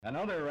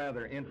Another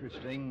rather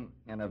interesting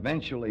and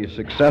eventually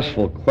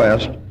successful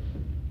quest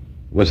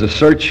was a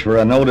search for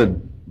a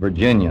noted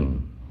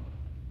Virginian,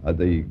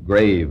 the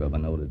grave of a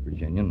noted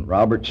Virginian,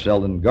 Robert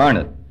Selden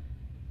Garnett,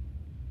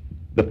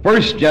 the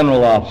first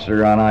general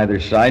officer on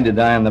either side to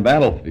die on the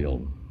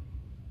battlefield.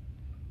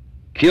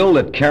 Killed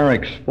at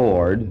Carrick's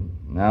Ford,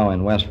 now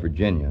in West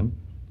Virginia,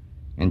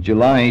 in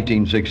July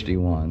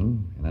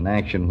 1861, in an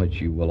action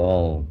which you will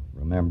all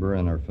remember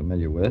and are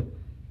familiar with,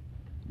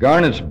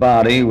 Garnett's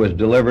body was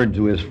delivered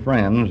to his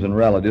friends and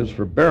relatives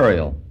for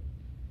burial.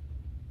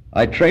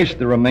 I traced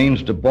the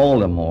remains to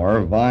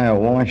Baltimore via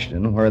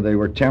Washington, where they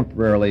were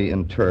temporarily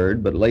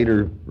interred but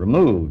later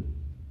removed.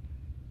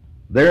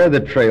 There the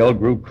trail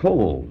grew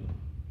cold.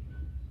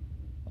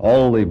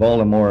 All the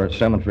Baltimore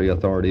cemetery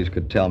authorities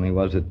could tell me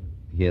was that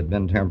he had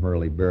been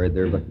temporarily buried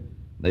there, but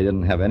they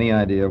didn't have any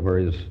idea where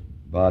his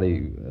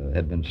body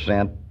had been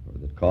sent, or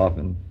the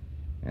coffin,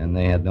 and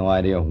they had no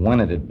idea when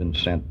it had been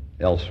sent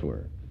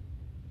elsewhere.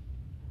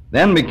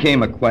 Then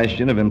became a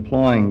question of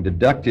employing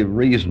deductive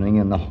reasoning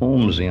in the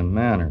Holmesian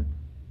manner.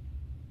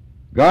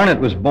 Garnett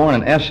was born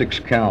in Essex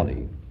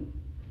County,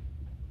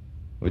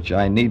 which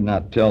I need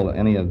not tell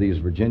any of these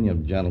Virginia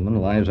gentlemen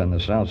lies on the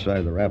south side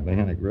of the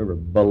Rappahannock River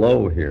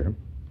below here.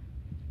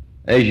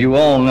 As you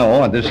all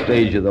know, at this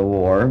stage of the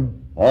war,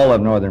 all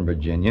of northern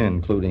Virginia,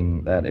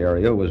 including that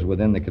area, was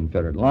within the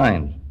Confederate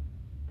lines.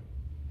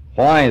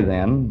 Why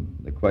then,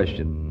 the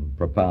question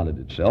propounded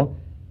itself,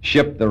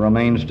 ship the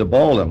remains to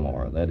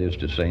Baltimore, that is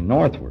to say,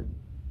 northward?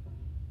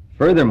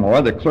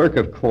 Furthermore, the clerk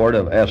of court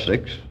of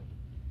Essex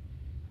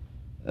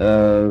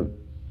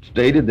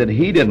stated that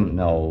he didn't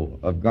know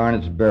of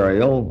Garnett's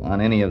burial on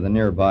any of the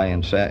nearby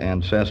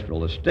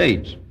ancestral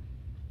estates.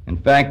 In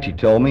fact, he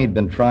told me he'd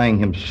been trying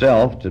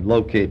himself to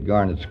locate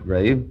Garnett's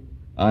grave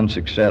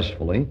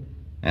unsuccessfully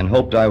and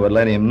hoped I would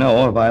let him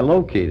know if I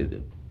located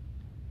it.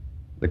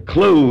 The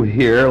clue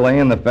here lay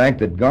in the fact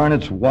that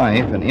Garnett's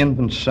wife and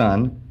infant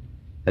son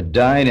had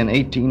died in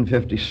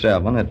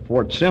 1857 at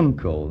Fort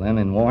Simcoe, then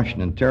in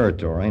Washington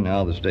Territory,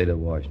 now the state of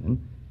Washington.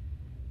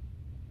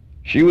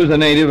 She was a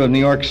native of New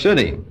York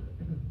City.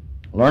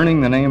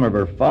 Learning the name of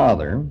her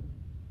father,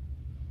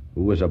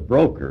 who was a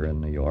broker in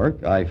New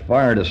York, I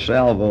fired a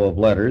salvo of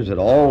letters at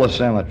all the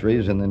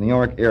cemeteries in the New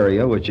York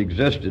area which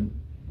existed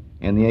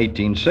in the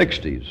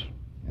 1860s,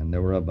 and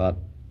there were about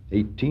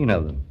 18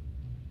 of them.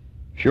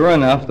 Sure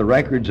enough, the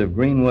records of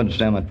Greenwood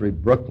Cemetery,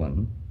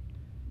 Brooklyn,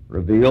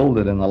 revealed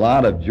that in the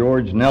lot of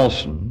George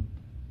Nelson,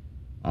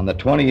 on the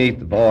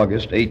 28th of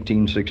August,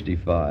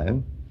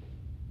 1865,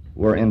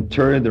 were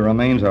interred the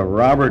remains of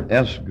Robert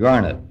S.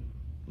 Garnett.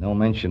 No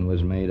mention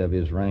was made of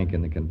his rank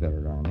in the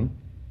Confederate Army,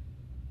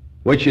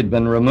 which had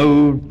been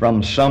removed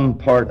from some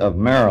part of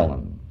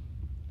Maryland.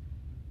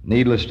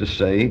 Needless to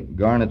say,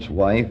 Garnett's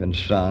wife and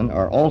son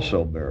are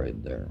also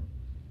buried there,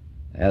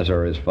 as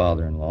are his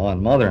father-in-law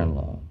and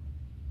mother-in-law.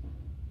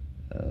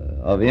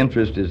 Of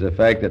interest is the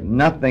fact that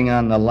nothing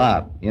on the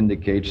lot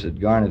indicates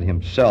that Garnett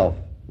himself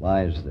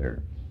lies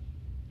there,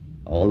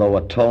 although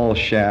a tall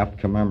shaft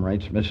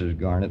commemorates Mrs.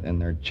 Garnett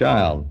and their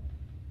child.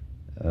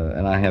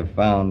 And I have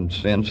found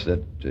since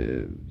that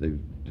the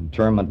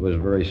interment was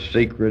very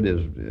secret.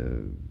 His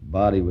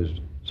body was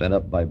sent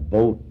up by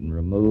boat and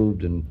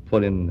removed and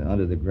put in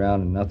under the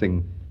ground, and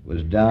nothing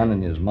was done,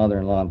 and his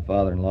mother-in-law and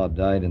father-in-law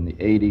died in the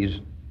 80s,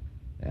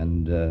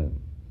 and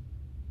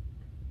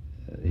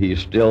he's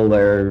still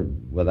there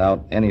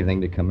without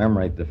anything to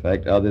commemorate the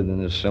fact other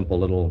than this simple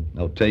little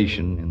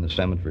notation in the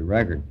cemetery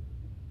record.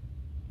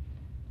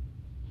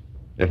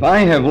 If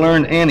I have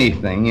learned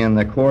anything in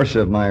the course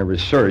of my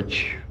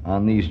research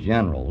on these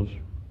generals,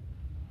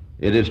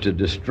 it is to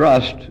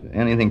distrust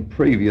anything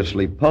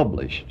previously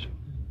published,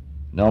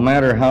 no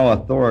matter how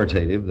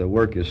authoritative the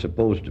work is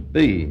supposed to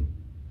be.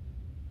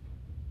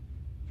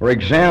 For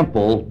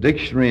example,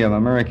 Dictionary of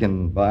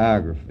American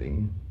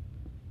Biography,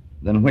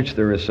 than which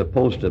there is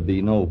supposed to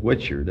be no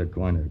Witcher, to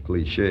coin a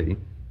cliche,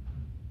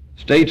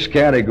 states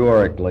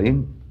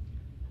categorically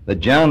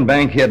that John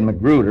Bankhead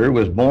Magruder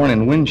was born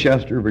in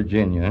Winchester,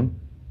 Virginia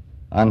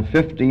on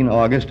 15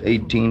 August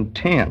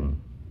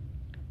 1810,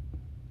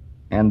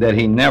 and that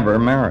he never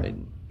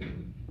married.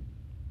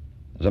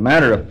 As a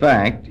matter of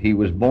fact, he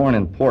was born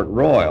in Port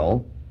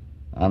Royal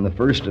on the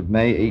 1st of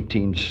May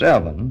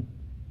 1807,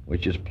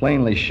 which is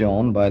plainly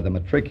shown by the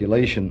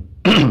matriculation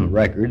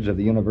records of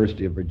the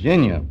University of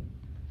Virginia.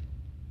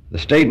 The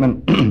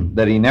statement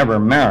that he never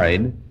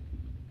married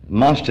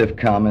must have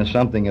come as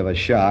something of a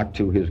shock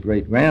to his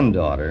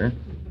great-granddaughter,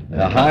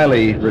 a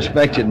highly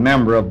respected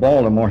member of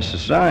Baltimore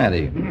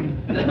society.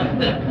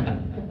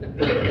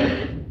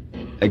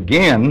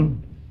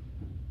 Again,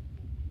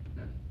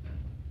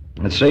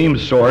 the same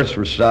source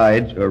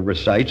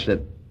recites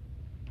that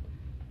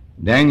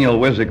Daniel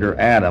Whittaker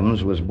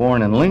Adams was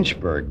born in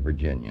Lynchburg,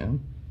 Virginia,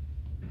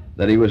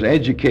 that he was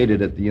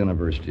educated at the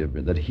University of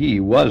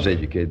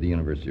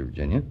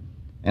Virginia,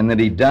 and that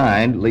he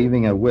died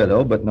leaving a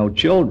widow but no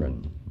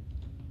children.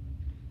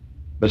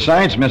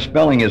 Besides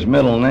misspelling his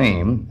middle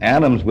name,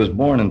 Adams was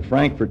born in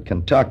Frankfort,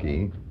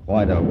 Kentucky,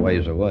 quite a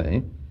ways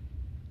away.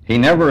 He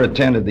never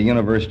attended the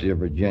University of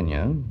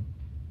Virginia,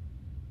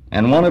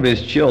 and one of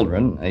his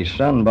children, a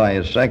son by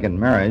his second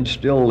marriage,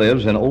 still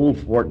lives in Old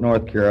Fort,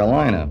 North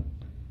Carolina,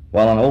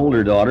 while an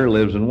older daughter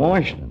lives in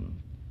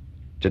Washington.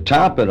 To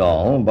top it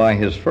all, by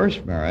his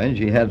first marriage,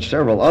 he had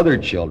several other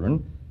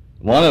children,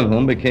 one of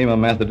whom became a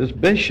Methodist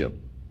bishop.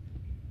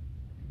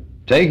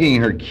 Taking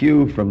her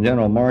cue from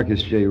General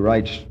Marcus J.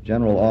 Wright's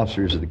General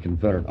Officers of the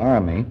Confederate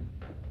Army,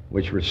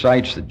 which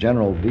recites that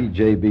General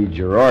V.J.B.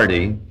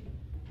 Girardi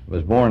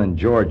was born in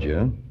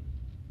Georgia,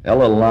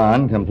 Ella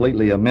Lon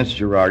completely omits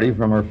Girardi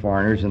from her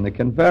foreigners in the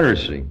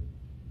Confederacy.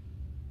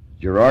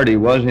 Girardi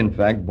was, in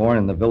fact, born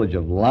in the village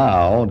of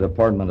Lau,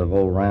 Department of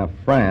Haut-Rhin,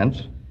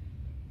 France,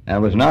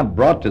 and was not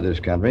brought to this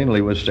country until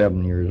he was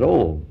 7 years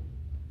old.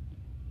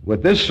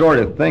 With this sort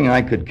of thing,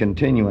 I could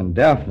continue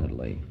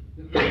indefinitely.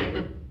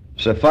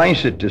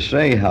 Suffice it to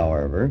say,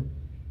 however,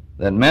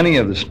 that many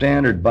of the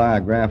standard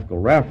biographical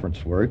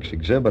reference works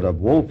exhibit a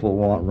woeful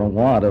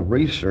want of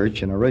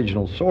research in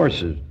original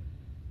sources,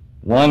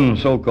 one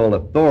so-called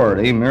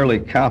authority merely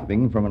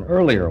copying from an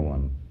earlier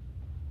one.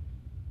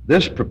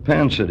 This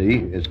propensity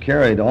is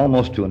carried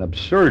almost to an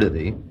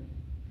absurdity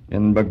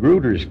in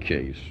Magruder's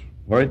case,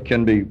 where it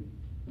can be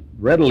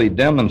readily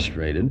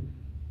demonstrated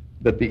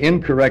that the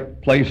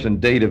incorrect place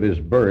and date of his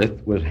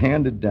birth was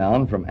handed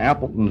down from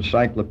Appleton's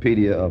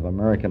Encyclopedia of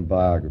American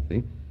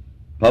Biography,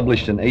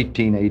 published in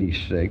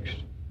 1886,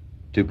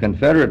 to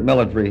Confederate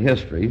Military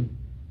History,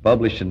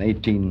 published in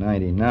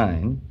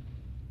 1899,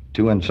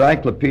 to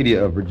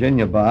Encyclopedia of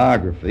Virginia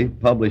Biography,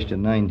 published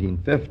in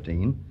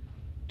 1915,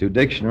 to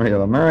Dictionary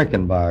of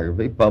American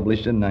Biography,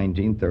 published in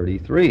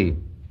 1933.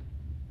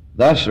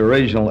 Thus,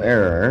 original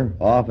error,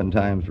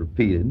 oftentimes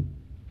repeated,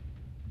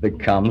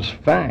 becomes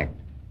fact.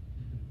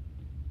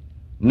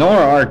 Nor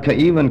are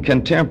even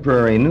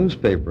contemporary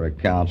newspaper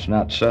accounts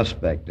not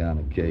suspect on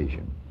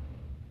occasion.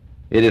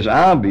 It is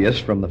obvious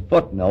from the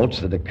footnotes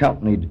that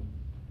accompanied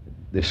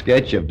the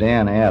sketch of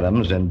Dan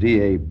Adams and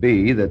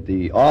D.A.B. that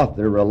the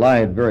author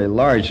relied very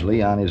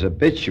largely on his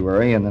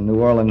obituary in the New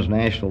Orleans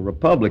National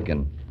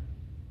Republican.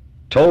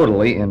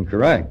 Totally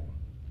incorrect.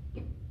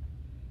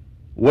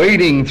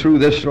 Wading through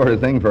this sort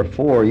of thing for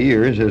 4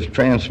 years has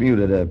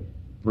transmuted a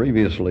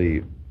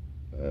previously,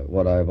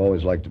 what I've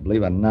always liked to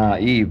believe, a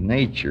naive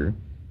nature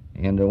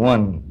into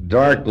one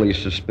darkly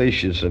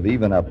suspicious of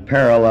even a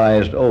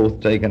paralyzed oath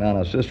taken on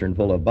a cistern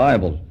full of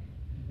Bibles.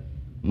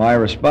 My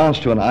response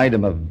to an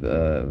item of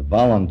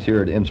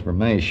volunteered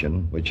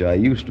information, which I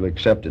used to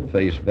accept at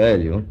face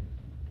value,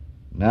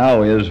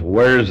 now is,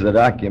 where's the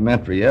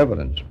documentary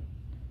evidence?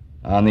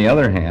 On the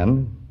other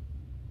hand,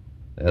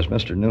 as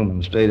Mr.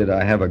 Newman stated,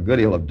 I have a good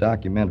deal of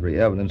documentary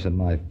evidence in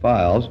my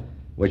files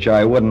which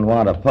I wouldn't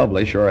want to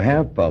publish or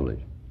have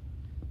published.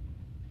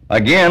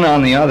 Again,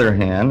 on the other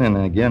hand, and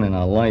again in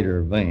a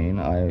lighter vein,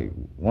 I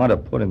want to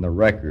put in the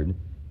record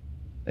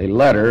a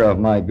letter of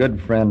my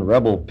good friend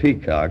Rebel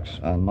Peacock's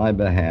on my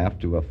behalf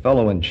to a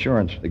fellow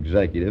insurance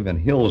executive in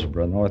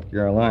Hillsborough, North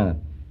Carolina.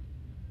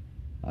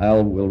 I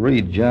will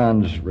read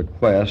John's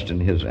request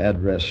and his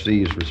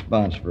addressee's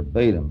response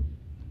verbatim.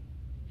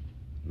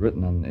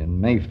 Written in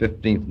May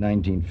 15th,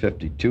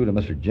 1952 to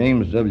Mr.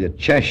 James W.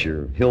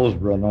 Cheshire of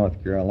Hillsborough,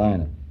 North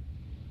Carolina.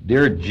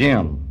 Dear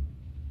Jim,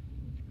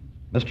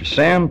 Mr.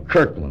 Sam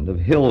Kirkland of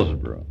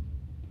Hillsborough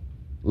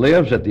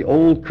lives at the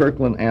old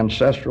Kirkland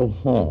ancestral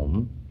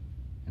home,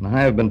 and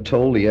I have been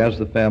told he has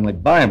the family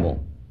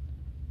Bible.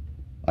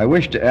 I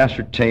wish to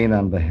ascertain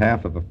on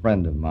behalf of a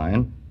friend of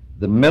mine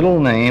the middle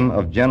name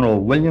of General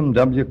William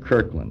W.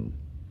 Kirkland,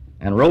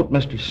 and wrote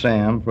Mr.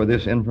 Sam for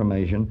this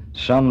information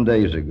some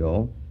days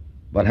ago,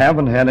 but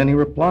haven't had any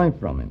reply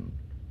from him.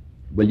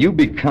 Will you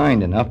be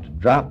kind enough to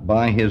drop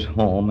by his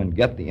home and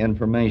get the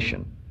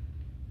information?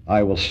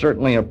 I will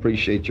certainly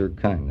appreciate your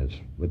kindness.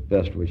 With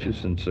best wishes,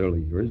 sincerely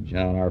yours,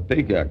 John R.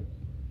 Peacock.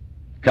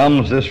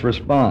 Comes this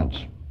response.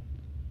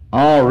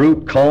 En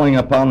route calling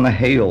upon the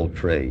hail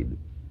trade,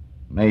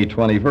 May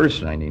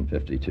 21st,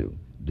 1952.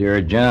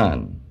 Dear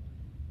John,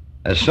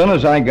 as soon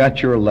as I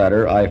got your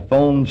letter, I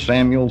phoned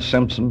Samuel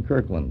Simpson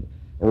Kirkland,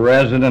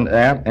 resident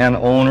at and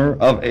owner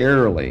of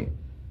Airlie,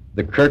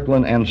 the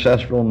Kirkland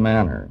ancestral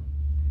manor,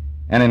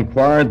 and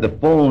inquired the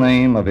full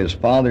name of his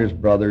father's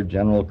brother,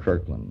 General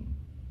Kirkland.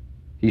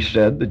 He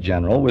said the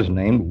general was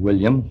named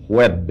William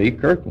Whedbee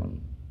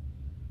Kirkland.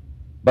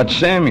 But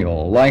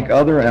Samuel, like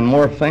other and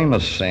more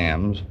famous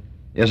Sams,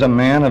 is a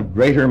man of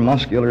greater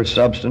muscular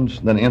substance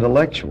than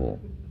intellectual,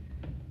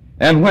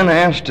 and when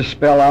asked to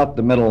spell out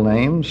the middle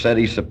name, said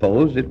he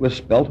supposed it was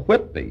spelled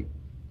Whitby,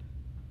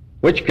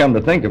 which, come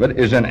to think of it,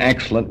 is an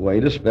excellent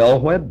way to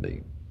spell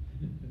Whedbee.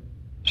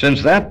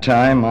 Since that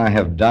time, I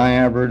have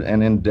diavered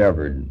and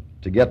endeavored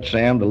to get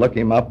Sam to look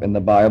him up in the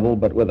Bible,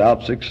 but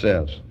without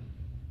success,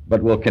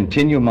 but will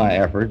continue my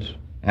efforts,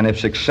 and if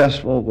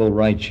successful, will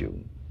write you.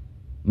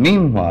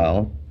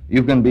 Meanwhile,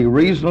 you can be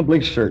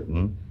reasonably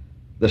certain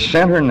the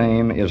center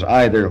name is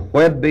either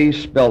Whedbee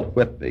spelt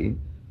Whitby,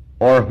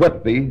 or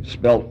Whitby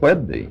spelt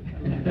Whedbee,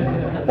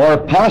 or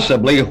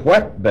possibly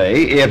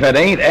Whetbay if it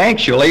ain't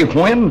actually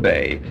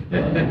Whenbay.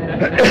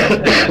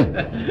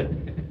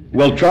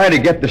 We'll try to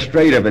get the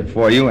straight of it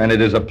for you, and it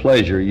is a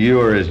pleasure.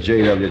 You are as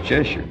J.W.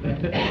 Cheshire.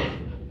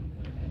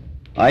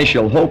 I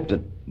shall hope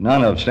that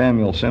none of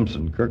Samuel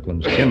Simpson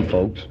Kirkland's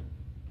kinfolks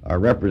are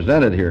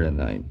represented here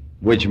tonight,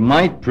 which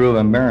might prove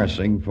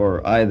embarrassing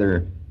for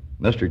either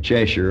Mr.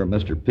 Cheshire or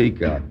Mr.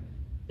 Peacock.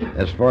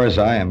 As far as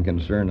I am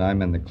concerned,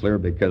 I'm in the clear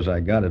because I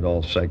got it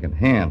all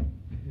secondhand.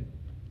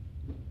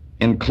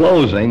 In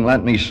closing,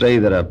 let me say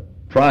that a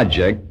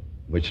project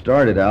which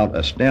started out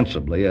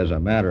ostensibly as a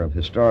matter of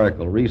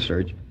historical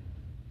research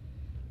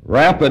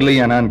rapidly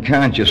and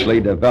unconsciously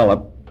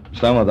developed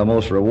some of the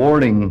most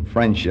rewarding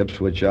friendships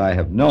which I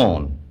have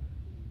known,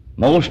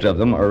 most of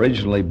them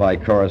originally by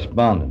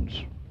correspondence.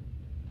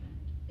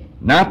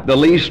 Not the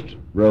least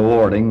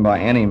rewarding by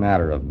any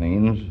matter of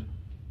means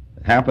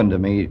happened to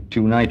me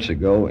 2 nights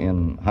ago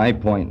in High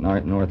Point,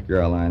 North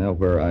Carolina,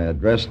 where I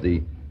addressed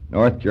the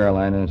North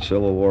Carolina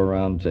Civil War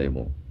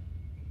Roundtable.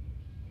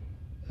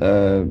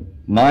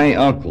 My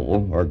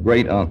uncle, or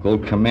great-uncle,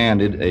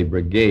 commanded a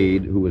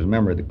brigade, who was a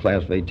member of the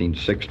class of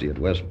 1860 at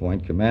West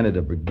Point, commanded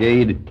a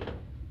brigade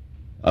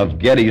of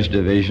Getty's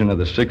division of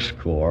the 6th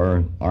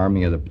Corps,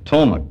 Army of the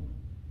Potomac,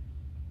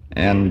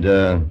 and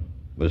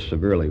was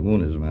severely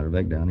wounded, as a matter of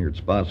fact, down here at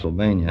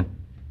Spotsylvania.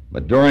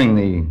 But during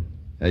the,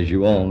 as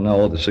you all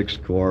know, the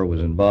 6th Corps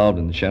was involved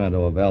in the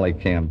Shenandoah Valley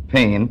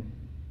Campaign,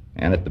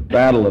 and at the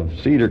Battle of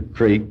Cedar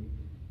Creek,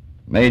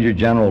 Major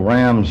General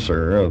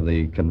Ramseur of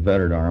the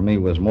Confederate Army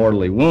was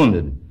mortally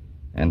wounded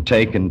and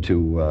taken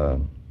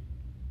to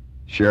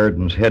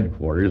Sheridan's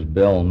headquarters,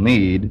 Belle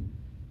Meade,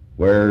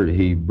 where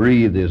he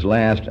breathed his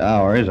last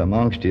hours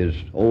amongst his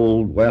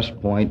old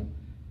West Point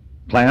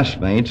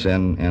classmates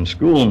and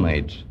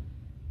schoolmates.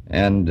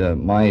 And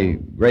my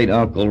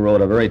great-uncle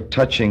wrote a very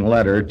touching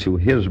letter to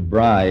his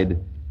bride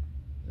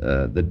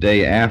the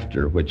day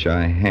after, which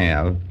I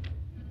have,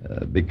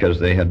 because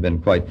they had been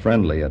quite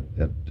friendly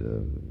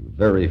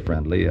very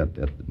friendly at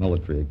the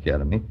military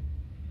academy.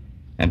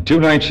 And 2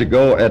 nights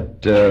ago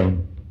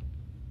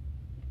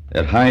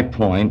at High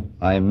Point,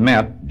 I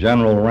met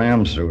General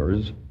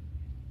Ramseur's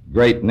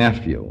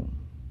great-nephew.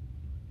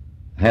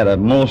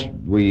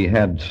 We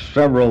had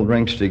several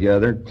drinks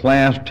together,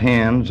 clasped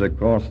hands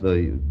across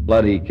the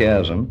bloody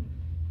chasm,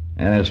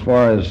 and as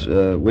far as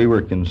we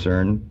were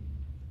concerned,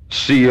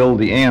 sealed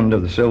the end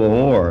of the Civil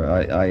War.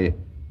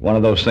 One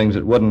of those things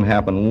that wouldn't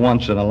happen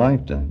once in a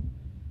lifetime.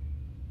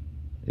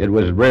 It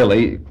was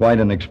really quite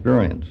an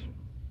experience.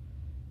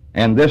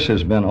 And this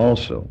has been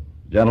also.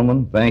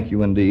 Gentlemen, thank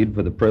you indeed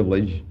for the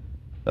privilege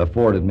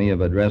afforded me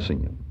of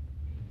addressing you.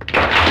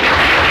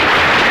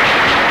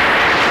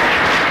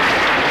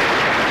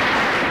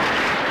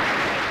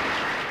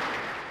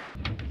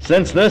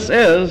 Since this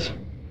is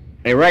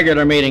a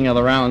regular meeting of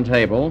the Round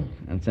Table,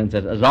 and since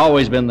it has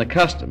always been the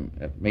custom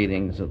at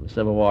meetings of the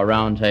Civil War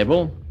Round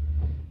Table,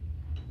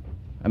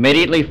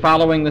 immediately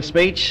following the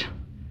speech,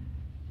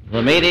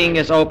 the meeting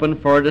is open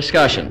for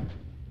discussion.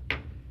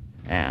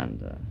 And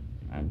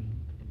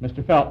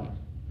Mr. Felton.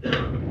 Our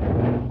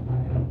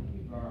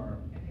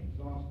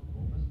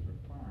inexhaustible Mr.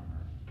 Farmer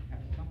has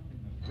something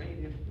of great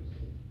interest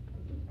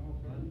to talk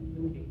about the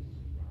case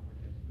of Robert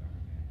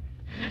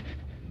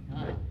S.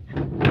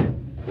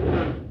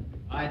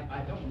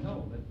 I don't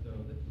know that this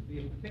would be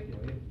a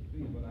particular interest to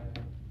you, but I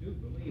do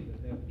believe that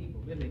there are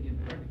people living in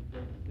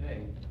Fredericksburg today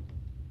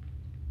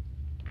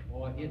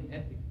or in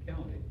Essex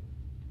County,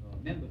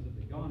 members of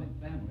the Garnet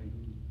family,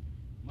 who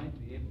might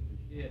be able to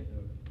shed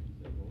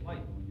considerable light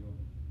on your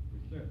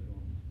research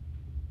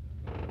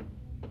on.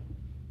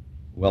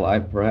 Well,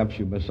 perhaps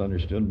you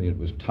misunderstood me. It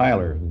was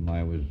Tyler whom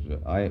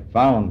I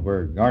found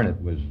where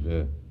Garnet was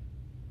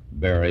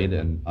buried,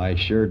 and I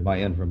shared my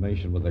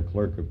information with the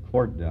clerk of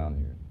court down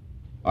here.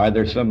 Are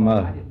there some...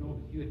 I didn't know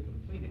that you had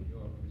completed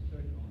your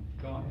research on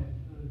Garnet.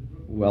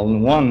 Well,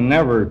 one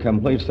never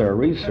completes their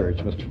research,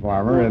 Mr.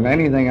 Farmer, and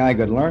anything I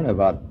could learn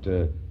about...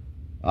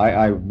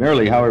 I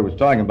merely, however, was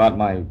talking about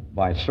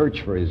my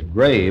search for his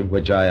grave,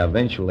 which I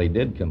eventually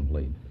did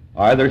complete.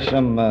 Are there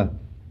some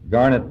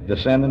Garnet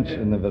descendants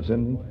in the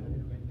vicinity?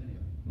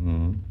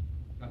 Mm-hmm.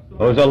 It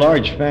was a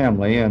large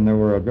family, and there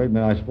were a great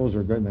many, I suppose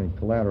there were a great many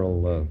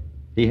collateral.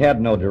 He had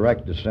no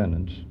direct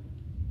descendants.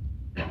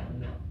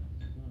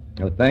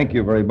 Well, thank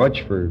you very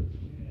much for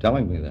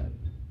telling me that.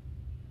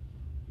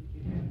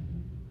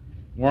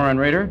 Warren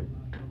Reader.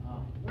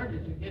 Where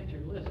did you get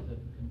your list of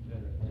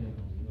Confederate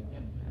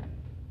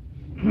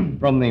names?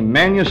 From the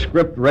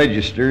manuscript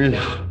registers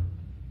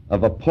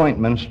of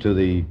appointments to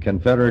the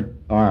Confederate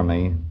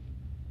Army,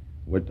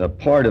 with a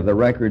part of the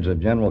records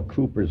of General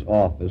Cooper's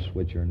office,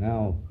 which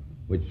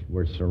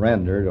were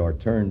surrendered or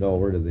turned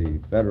over to the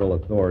federal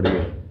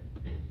authorities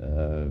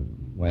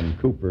when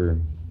Cooper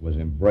was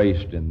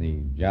embraced in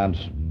the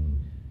Johnson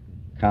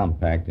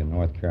Compact in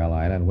North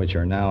Carolina, and which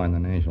are now in the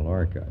National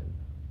Archives.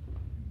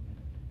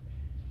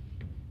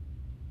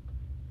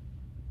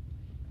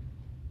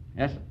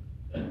 Yes?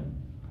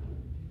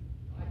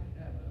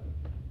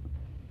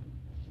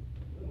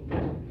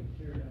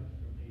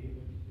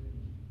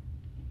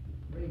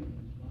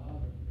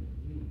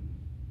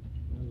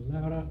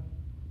 Louder.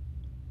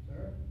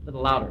 A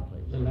little louder,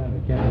 please. A little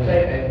louder. I'd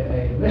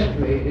say a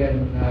mystery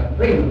in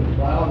Freeman's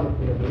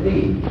biography of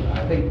Lee,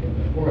 I think in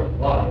the fourth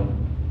volume.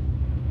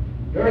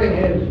 During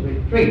his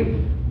retreat,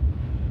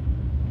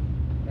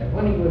 and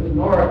when he was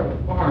north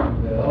of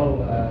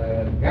Farmville,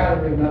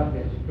 gathering up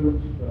his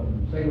troops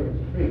from Sailor's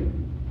Creek,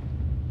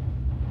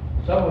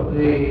 some of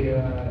the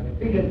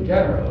defeated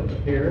generals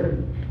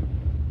appeared.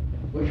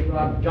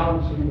 Bushrod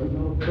Johnson with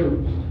no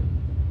troops.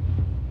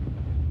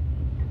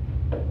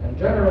 And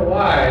General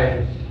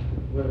Wise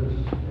was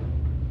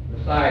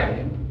beside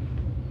him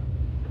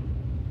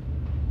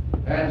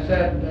and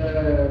said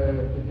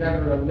to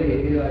General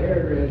Lee,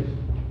 here is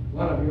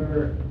one of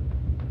your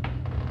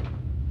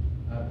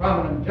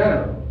prominent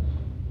generals.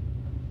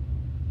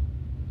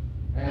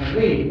 And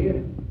Lee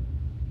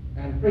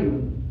and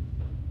Freeman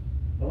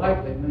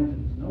politely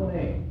mentions no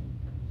name.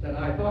 Said,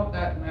 I thought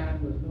that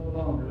man was no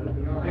longer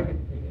in the army.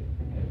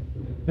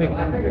 Well,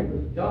 I think it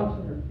was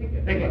Johnson or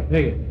Pickett.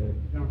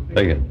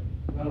 Pickett.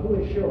 Well, who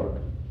is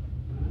sure?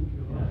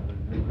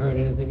 I haven't heard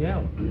anything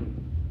else.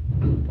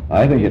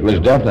 I think it was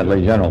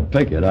definitely General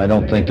Pickett. I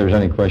don't think there's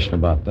any question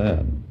about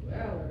that. Well,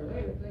 there are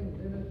later things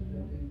in it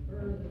that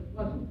infer that it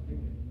wasn't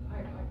Pickett. I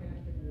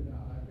can't figure it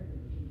out. I figured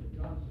it was either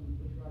Johnson,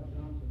 Bushrod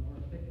Johnson, or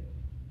Pickett.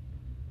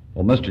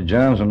 Well, Mr.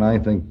 Johnson, I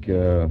think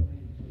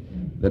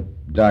that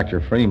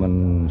Dr.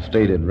 Freeman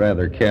stated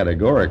rather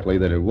categorically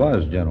that it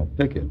was General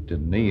Pickett,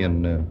 didn't he?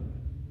 And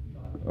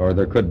or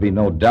there could be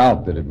no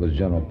doubt that it was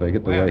General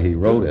Pickett the way he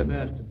wrote it. It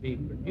has to be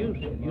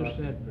produced. You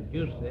said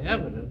produce the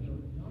evidence.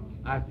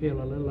 I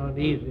feel a little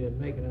uneasy in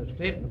making a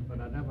statement, but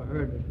I never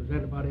heard it was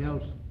anybody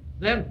else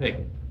than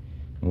Pickett.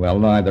 Well,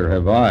 neither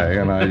have I,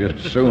 and I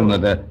just assume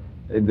that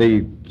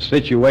the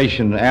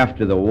situation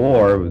after the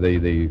war,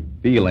 the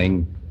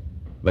feeling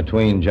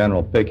between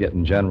General Pickett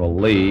and General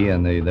Lee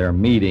and their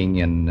meeting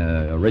in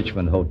a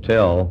Richmond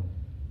hotel,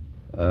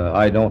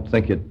 I don't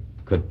think it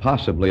could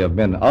possibly have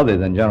been other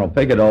than General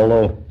Pickett,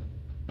 although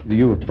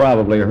you've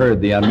probably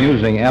heard the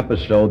amusing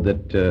episode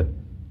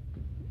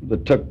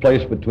that took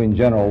place between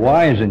General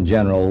Wise and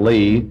General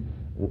Lee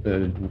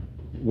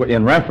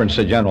in reference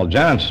to General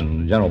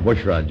Johnson, General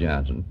Bushrod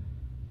Johnson,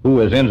 who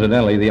was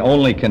incidentally the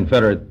only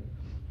Confederate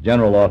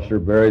general officer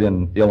buried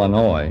in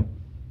Illinois.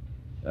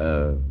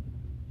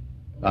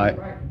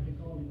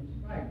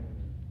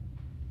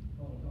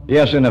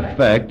 Yes, in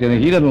effect,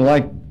 and he didn't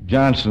like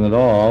Johnson at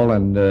all,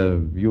 and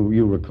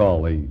you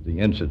recall the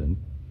incident.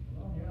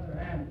 Well, on the other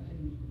hand, it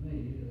seems to me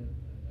that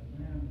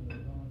a man who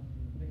was on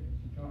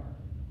Pickett's charge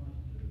must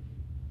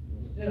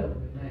still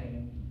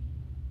remain,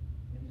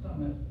 in some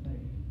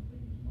estimation, at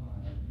least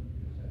mine, as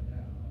you said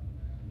down,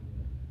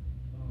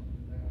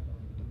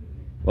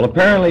 Well,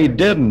 apparently he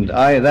didn't.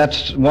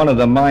 That's one of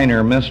the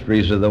minor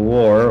mysteries of the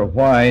war,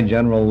 why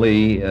General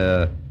Lee,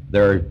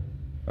 there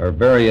are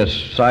various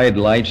side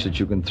lights that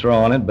you can throw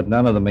on it, but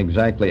none of them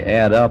exactly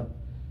add up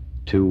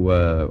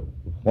to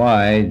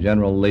why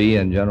General Lee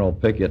and General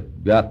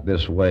Pickett got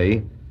this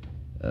way.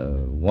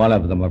 One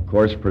of them, of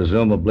course,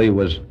 presumably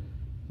was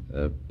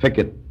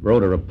Pickett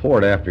wrote a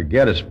report after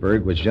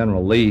Gettysburg, which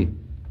General Lee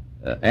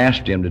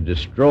asked him to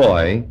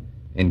destroy,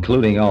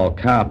 including all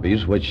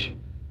copies, which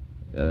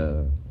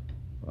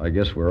I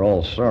guess we're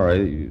all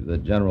sorry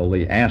that General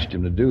Lee asked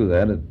him to do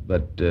that,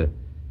 but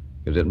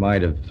because it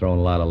might have thrown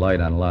a lot of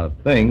light on a lot of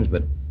things,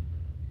 but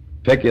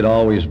Pickett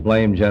always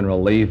blamed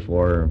General Lee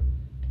for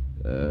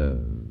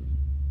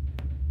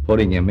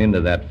putting him into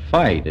that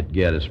fight at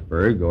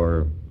Gettysburg,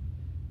 or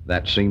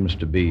that seems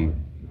to be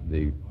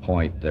the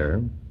point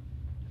there.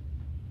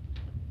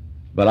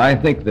 But I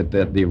think that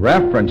the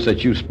reference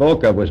that you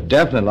spoke of was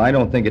definite. I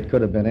don't think it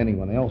could have been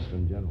anyone else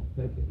than General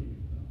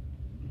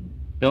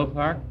Pickett. Bill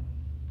Clark?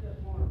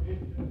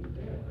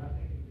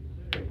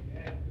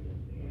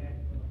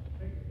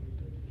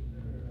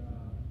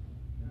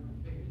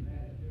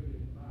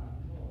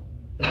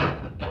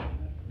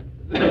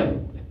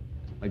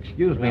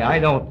 Excuse me, I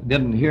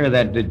didn't hear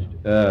that.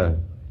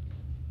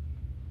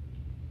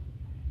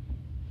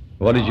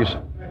 What did you say?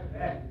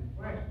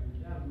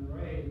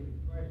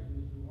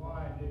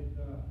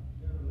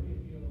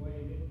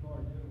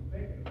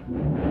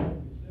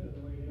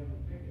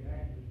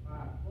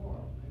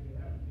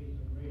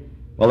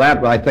 Well,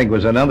 that, I think,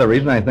 was another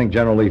reason. I think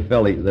General Lee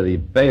felt that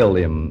he failed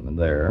him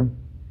there,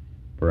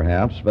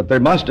 perhaps. But there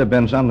must have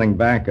been something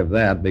back of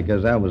that,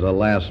 because that was a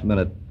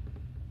last-minute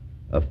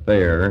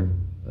affair,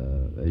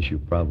 as you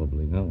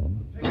probably know.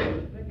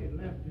 Pickett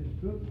left his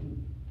troops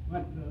and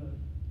went to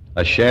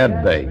A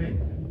shad bait.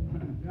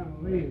 General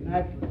Lee,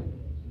 naturally.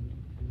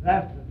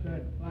 After the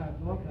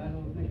 35 book, I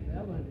don't think there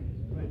ever any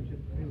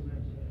friendship between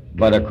them.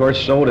 But, of course,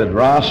 so did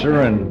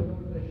Rosser, and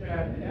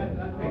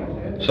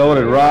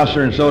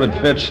so did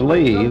Fitz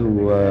Lee,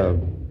 who,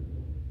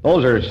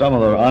 those are some of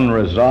the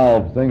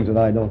unresolved things that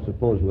I don't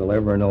suppose we'll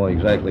ever know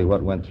exactly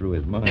what went through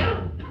his mind.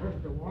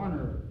 Mr.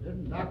 Warner,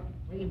 didn't Dr.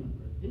 Freeman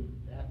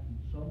repeat that in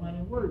so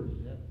many words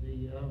at the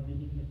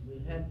meeting that we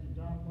had in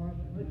John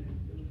Morrison Richard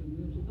just 2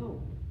 years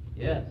ago?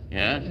 Yes.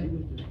 Yes. He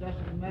was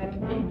discussing the matter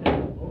in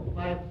detail, both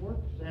life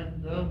works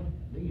and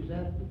Lee's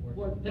attitude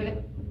toward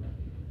Pickett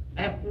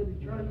after the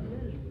charge of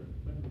Gettysburg,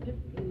 but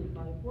particularly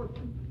by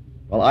fortune.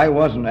 Well, I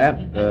wasn't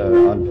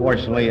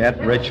unfortunately, at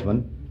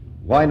Richmond.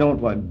 Why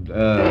don't,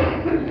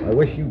 I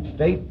wish you'd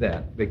state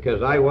that,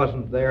 because I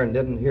wasn't there and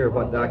didn't hear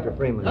what Dr.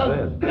 Freeman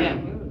said. Yeah,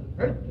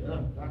 heard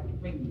Dr.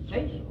 Freeman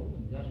say so,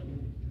 and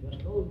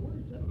just those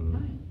words at the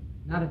time.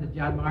 Not at the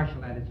John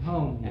Marshall, at his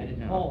home. At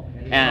his home.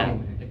 At his And-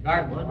 home, at the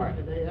garden Wasn't party.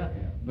 it the day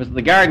after? Was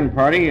the Garden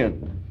Party. It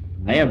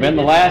may have been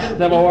the last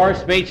Civil War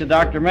speech the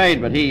doctor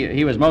made, but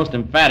he was most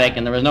emphatic,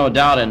 and there was no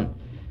doubt in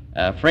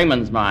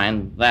Freeman's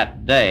mind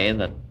that day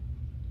that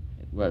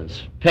it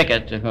was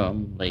Pickett to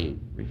whom Lee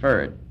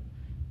referred.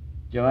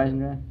 Joe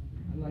Eisendrath?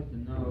 I'd like to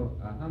know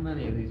how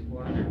many of these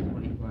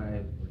 425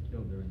 were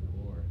killed during the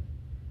war,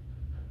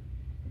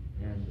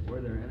 and were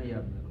there any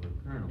of them that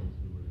were colonels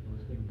who were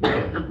posted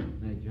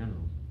to many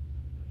generals?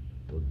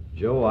 Well,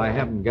 Joe, I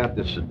haven't got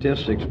the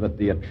statistics, but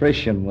the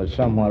attrition was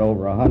somewhat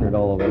over 100,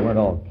 although they weren't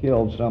all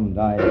killed. Some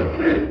died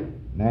of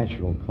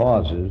natural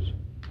causes,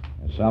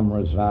 and some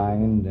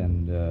resigned,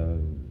 and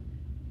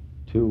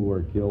 2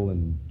 were killed,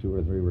 and 2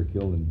 or 3 were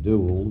killed in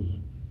duels,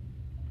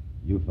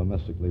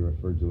 euphemistically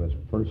referred to as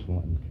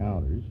personal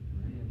encounters.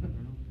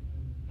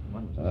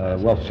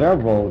 Well,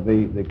 several.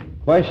 The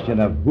question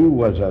of who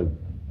was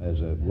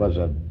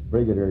a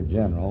brigadier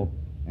general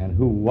and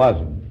who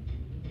wasn't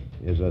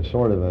is a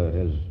sort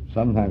of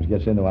sometimes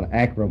gets into an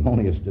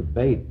acrimonious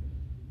debate.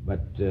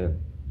 But the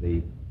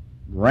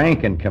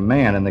rank and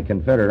command in the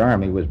Confederate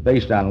Army was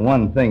based on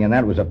one thing, and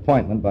that was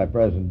appointment by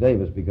President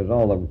Davis, because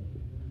all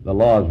the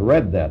laws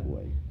read that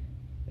way.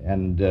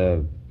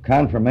 And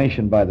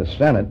confirmation by the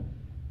Senate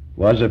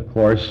was, of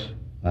course,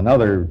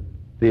 another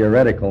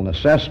theoretical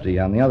necessity.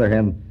 On the other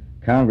hand,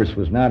 Congress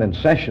was not in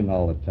session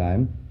all the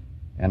time,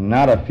 and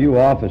not a few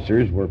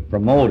officers were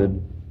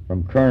promoted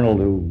from colonel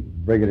to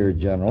brigadier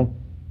general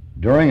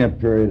during a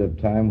period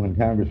of time when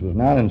Congress was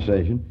not in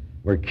session,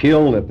 were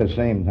killed at the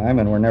same time,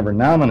 and were never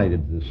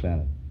nominated to the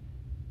Senate.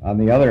 On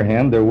the other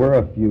hand, there were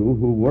a few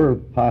who were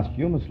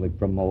posthumously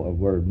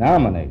were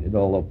nominated,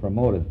 although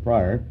promoted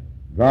prior.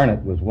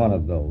 Garnett was one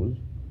of those,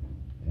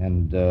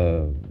 and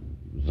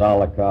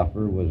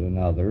Zollicoffer was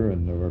another,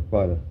 and there were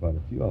quite a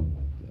few of them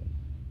like that.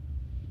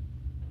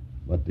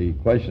 But the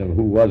question of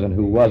who was and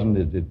who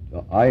wasn't,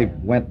 I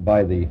went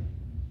by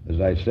as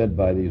I said,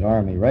 by these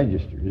Army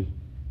registers,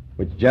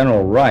 which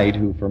General Wright,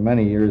 who for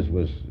many years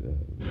was,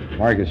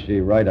 Marcus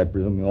J. Wright, I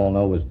presume you all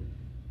know, was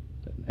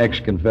an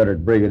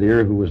ex-Confederate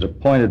brigadier who was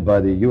appointed by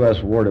the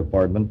U.S. War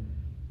Department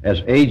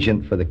as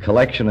agent for the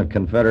collection of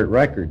Confederate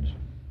records.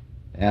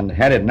 And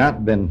had it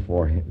not been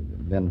for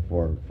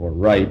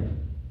Wright,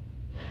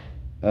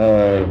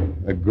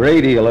 a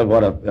great deal of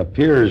what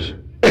appears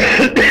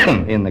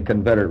in the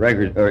Confederate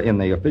records, or in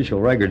the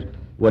official records,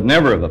 would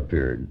never have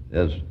appeared,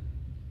 as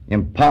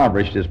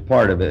impoverished as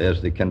part of it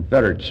as the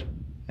Confederate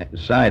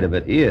side of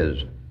it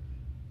is.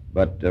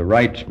 But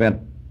Wright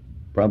spent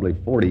probably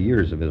 40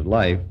 years of his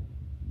life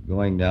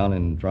going down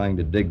and trying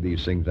to dig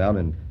these things out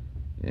and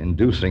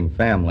inducing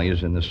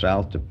families in the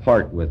South to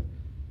part with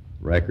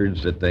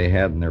records that they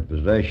had in their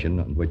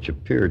possession, which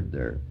appeared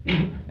there.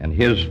 And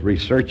his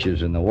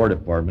researches in the War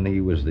Department,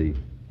 he was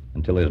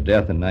until his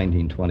death in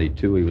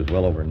 1922, he was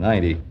well over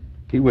 90,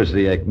 he was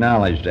the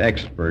acknowledged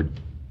expert,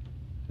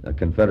 a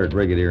Confederate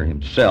brigadier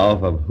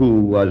himself, of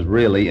who was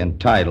really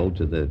entitled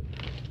to the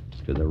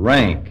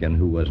rank and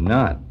who was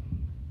not.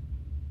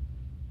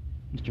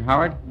 Mr.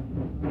 Howard?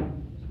 Mr.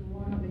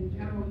 Warren, the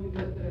general you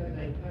listed as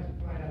a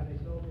classified as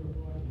a soldier of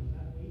fortune, was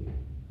that Lee?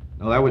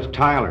 No, that was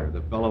Tyler,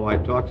 the fellow I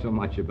talked so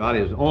much about.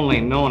 His only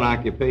known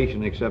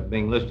occupation, except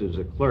being listed as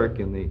a clerk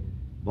in the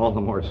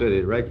Baltimore City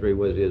Directory,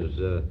 was his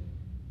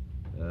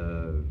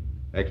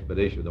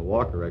expedition, the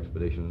Walker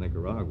expedition in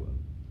Nicaragua.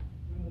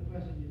 Another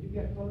question, did you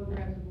get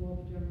photographs of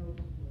all the generals?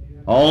 Or do you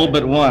have- All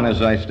but one,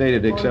 as I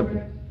stated, except,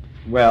 Photographs?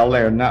 well,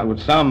 they're not,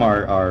 some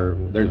are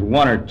there's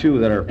 1 or 2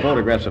 that are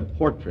photographs of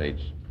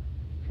portraits.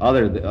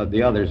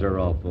 The others are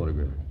all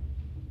photographs.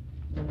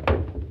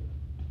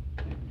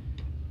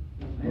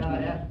 May I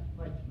ask a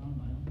question on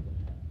my own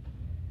behalf?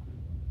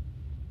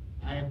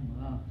 I am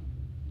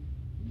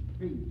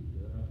intrigued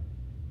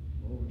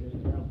over this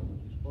gentleman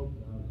you spoke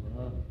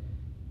of,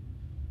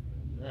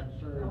 that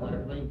Sir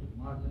Larry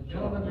Martin.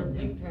 Gentlemen, there are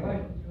big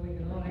questions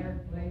going on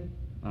here, please.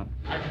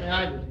 I say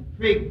I was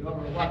intrigued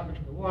over what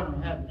Mr.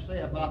 Warner had to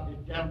say about this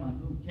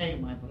gentleman who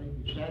came, I believe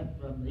he said,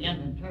 from the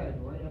Indian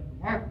Territory up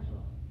from Arkansas.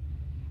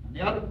 And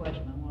the other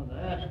question I wanted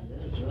to ask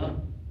is,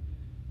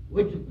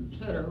 would you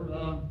consider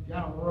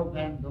General Earl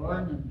Van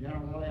Dorn and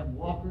General L.M.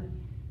 Walker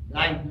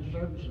died in the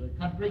service of the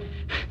country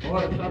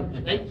or the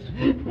southern states?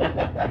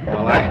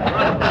 Well,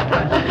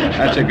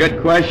 that's a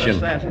good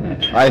question.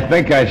 I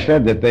think I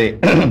said that they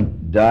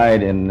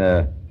died in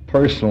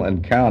personal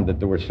encounter, that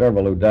there were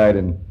several who died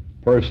in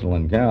personal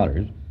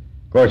encounters.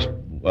 Of course,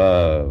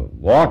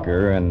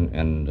 Walker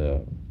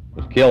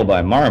was killed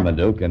by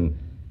Marmaduke, and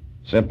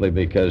simply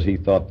because he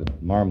thought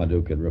that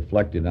Marmaduke had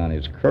reflected on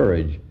his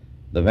courage.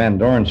 The Van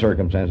Dorn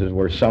circumstances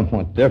were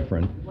somewhat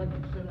different. You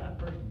wouldn't consider that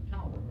person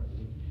counter,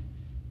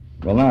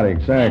 Well, not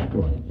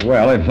exactly.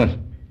 Well, it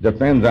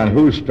depends on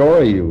whose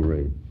story you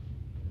read.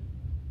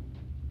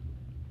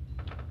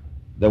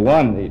 The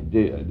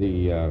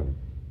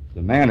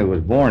man who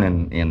was born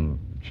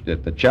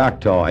at the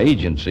Choctaw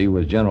Agency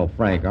was General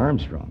Frank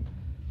Armstrong,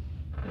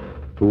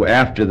 who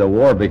after the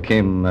war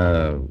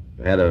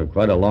had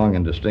quite a long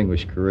and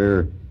distinguished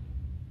career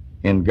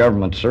in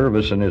government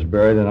service and is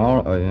buried in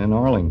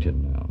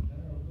Arlington now.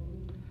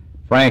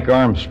 Frank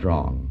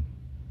Armstrong,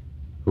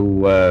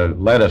 who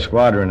led a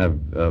squadron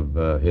of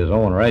his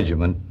own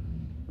regiment.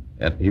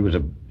 He was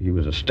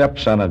a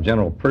stepson of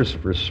General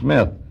Percifer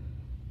Smith,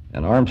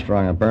 and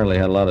Armstrong apparently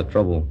had a lot of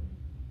trouble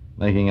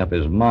making up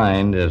his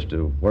mind as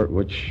to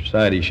which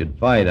side he should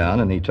fight on,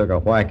 and he took a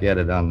whack at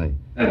it on the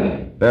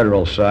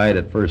Federal side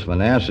at First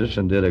Manassas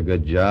and did a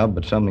good job,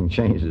 but something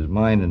changed his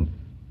mind, and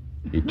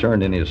he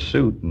turned in his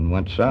suit and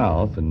went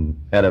south and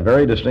had a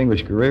very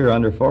distinguished career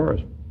under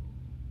Forrest.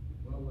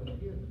 Well, was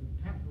he a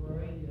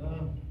contemporary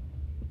of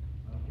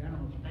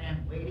General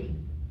Stan Beatty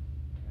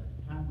at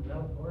the time of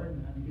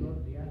Elkhorn and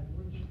shortly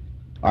afterwards?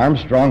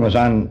 Armstrong was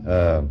on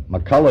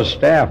McCullough's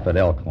staff at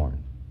Elkhorn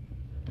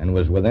and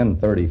was within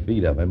 30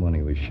 feet of him when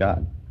he was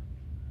shot.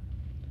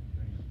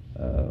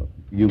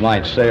 You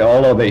might say,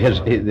 although he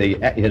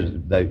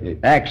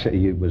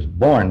was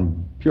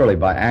born purely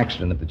by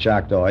accident at the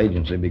Choctaw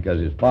Agency because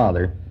his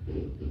father,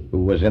 who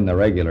was in the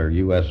regular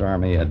U.S.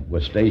 Army,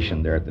 was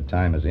stationed there at the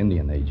time as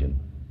Indian agent.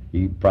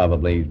 He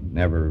probably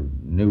never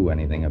knew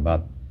anything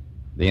about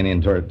the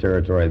Indian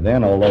Territory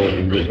then, although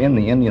he was in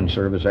the Indian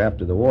service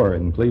after the war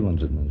in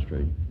Cleveland's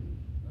administration.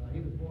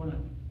 He was born at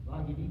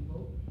Boggy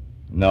Depot?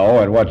 No,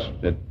 at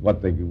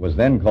what was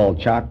then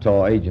called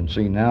Choctaw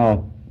Agency,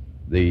 now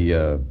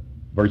the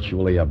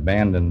virtually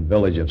abandoned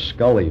village of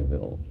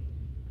Scullyville.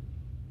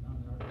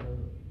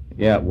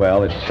 Yeah,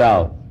 well, it's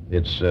south.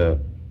 It's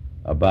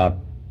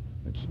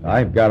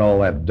I've got all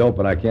that dope,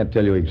 and I can't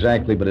tell you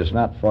exactly, but it's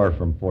not far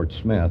from Fort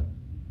Smith.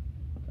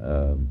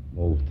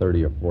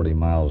 30 or 40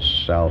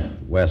 miles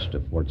southwest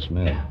of Fort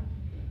Smith.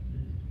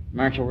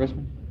 Marshal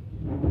Risman?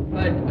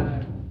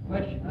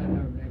 Question I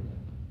never been able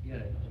to get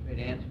a straight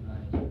answer on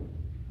is,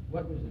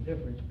 what was the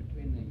difference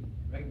between the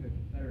regular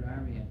Confederate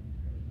Army and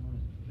what was known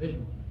as the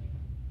Provisional Army,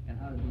 and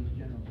how did these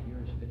generals of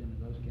yours fit into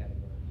those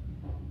categories?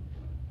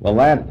 Well,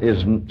 that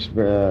is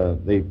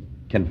the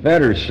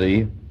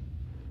Confederacy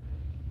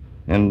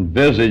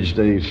envisaged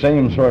the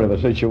same sort of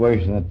a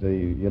situation that the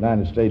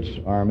United States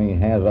Army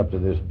has up to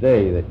this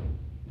day. That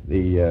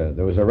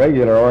there was a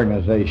regular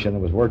organization that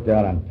was worked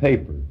out on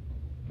paper,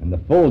 and the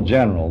full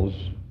generals,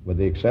 with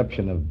the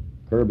exception of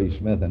Kirby,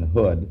 Smith, and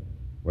Hood,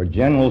 were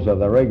generals of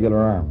the regular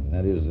army.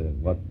 That is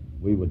what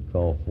we would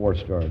call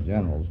four-star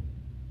generals,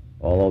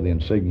 although the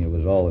insignia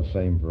was all the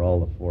same for all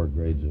the four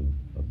grades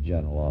of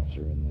general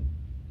officer in the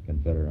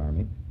Confederate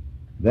Army.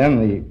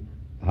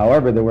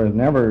 However, there were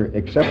never,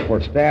 except for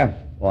staff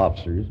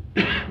officers,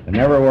 there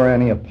never were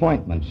any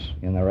appointments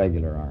in the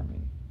regular army.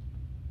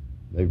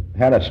 They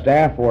had a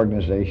staff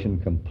organization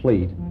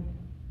complete,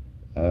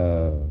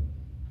 and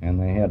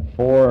they had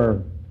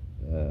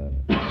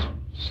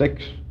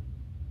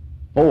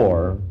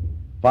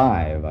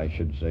five, I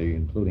should say,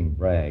 including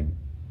Bragg,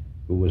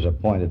 who was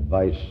appointed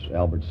Vice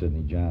Albert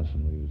Sidney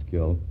Johnson when he was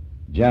killed,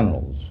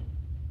 generals.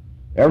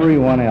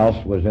 Everyone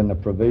else was in the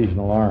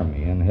Provisional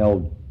Army and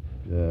held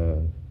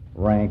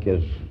rank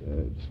as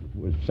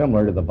was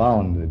similar to the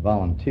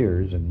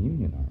volunteers in the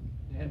Union Army.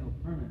 They had no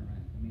permanent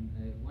rank. I mean,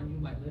 the one you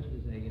might list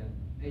as a major.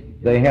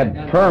 They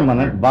had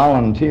permanent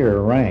volunteer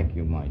rank,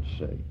 you might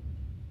say.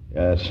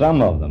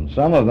 Some of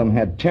them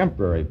had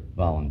temporary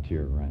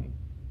volunteer rank.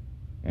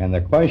 And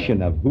the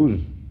question of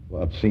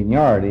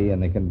seniority in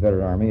the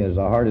Confederate Army is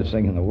the hardest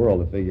thing in the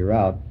world to figure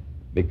out,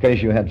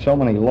 because you had so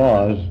many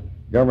laws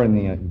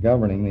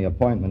governing the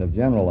appointment of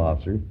general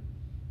officers.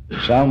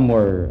 Some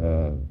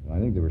were, I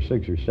think there were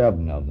 6 or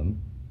 7 of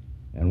them,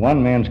 and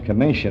one man's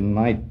commission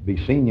might be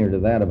senior to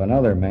that of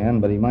another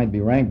man, but he might be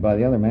ranked by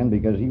the other man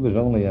because he was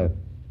only a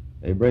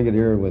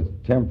brigadier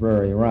with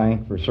temporary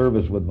rank for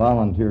service with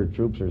volunteer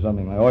troops or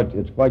something like that.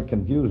 It's quite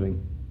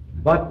confusing.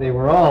 But they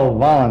were all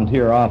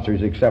volunteer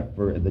officers except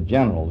for the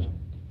generals,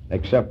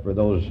 except for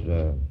those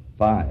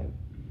 5.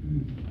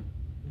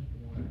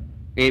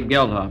 Abe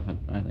Geldof,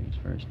 I think, is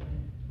first.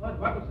 What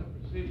was the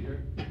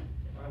procedure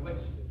by which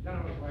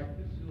generals like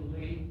Fitzhugh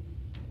Lee,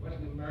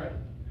 Wesley Merritt,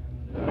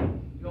 and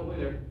Joe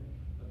Wheeler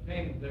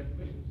obtained their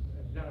commissions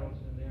as generals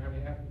in the Army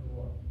after the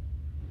war?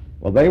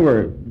 Well,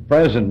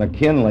 President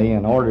McKinley,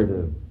 in order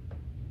to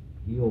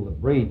heal the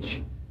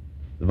breach,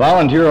 the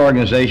volunteer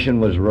organization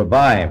was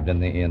revived in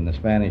the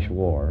Spanish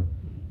War,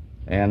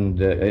 and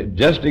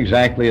just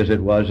exactly as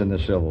it was in the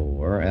Civil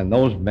War, and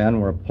those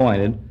men were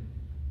appointed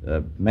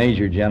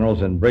major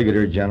generals and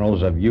brigadier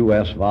generals of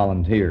U.S.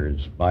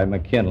 volunteers by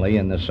McKinley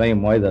in the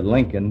same way that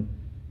Lincoln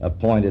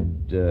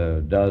appointed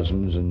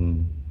dozens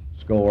and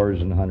scores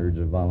and hundreds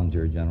of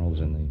volunteer generals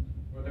in the...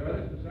 Were there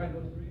others besides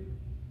those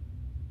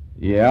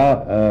 3?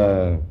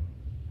 Yeah,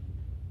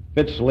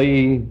 Fitz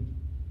Lee,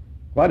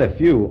 quite a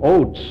few.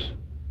 Oates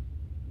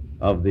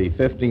of the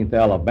 15th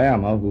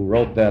Alabama, who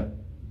wrote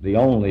the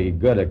only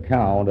good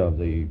account of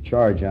the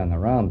charge on the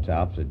Round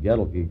Tops at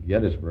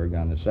Gettysburg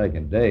on the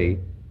second day,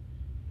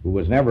 who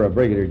was never a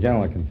brigadier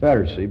general in the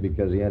Confederacy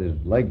because he had his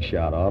leg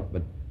shot off,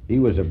 but he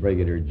was a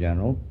brigadier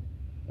general.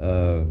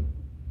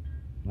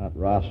 Not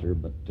Rosser,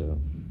 but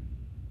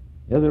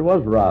yeah, there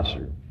was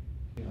Rosser.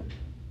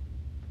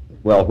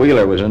 Well,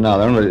 Wheeler was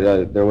another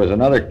one. There was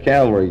another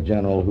cavalry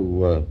general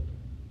who,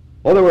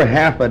 there were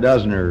half a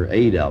dozen or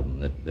 8 of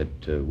them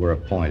that were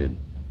appointed.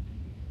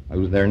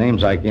 Their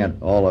names I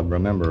can't all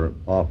remember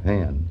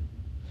offhand.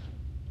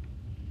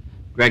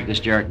 Greg the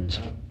Sturgeons.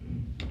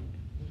 Mr.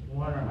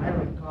 Warner, I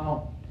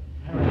recall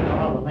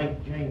the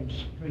late James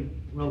Street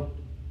wrote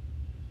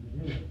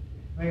that his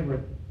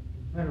favorite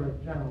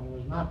Confederate general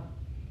was not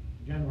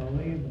General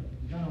Lee,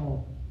 but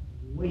General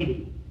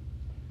Wadey.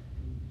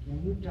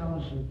 Can you tell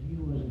us if he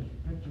was as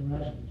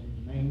picturesque as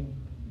his name?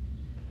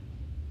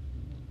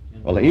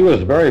 Well, he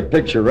was very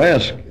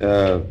picturesque.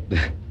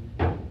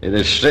 It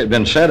has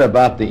been said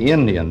about the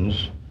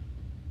Indians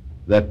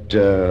that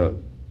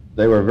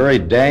they were very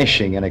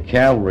dashing in a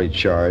cavalry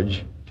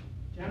charge.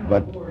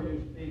 But Who are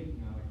you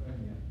speaking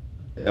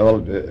of?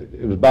 well,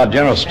 it was about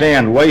General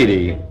Stan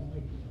Wadey.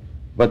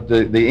 But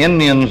the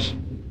Indians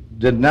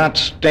did not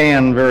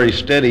stand very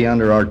steady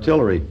under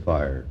artillery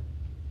fire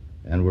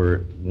and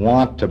were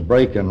wont to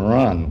break and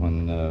run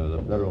when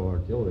the Federal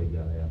artillery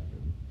got after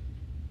them.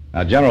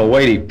 Now, General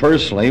Wadey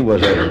personally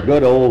was a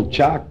good old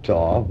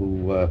Choctaw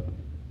who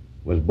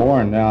was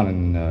born down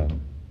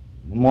in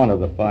one of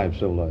the 5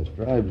 civilized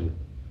tribes.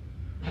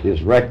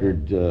 His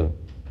record,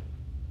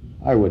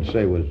 I would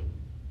say, was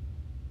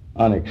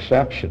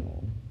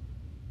unexceptional.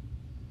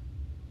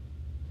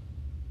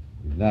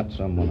 He's not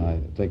someone I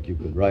think you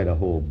could write a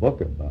whole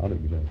book about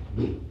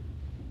exactly.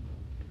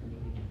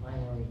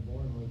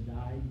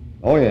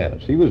 Oh,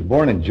 yes. He was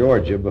born in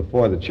Georgia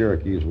before the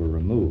Cherokees were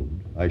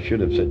removed. I should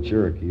have said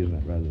Cherokees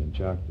rather than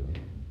Choctaw.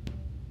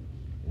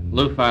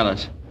 Lou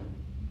Filas.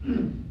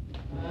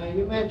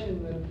 You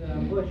mentioned that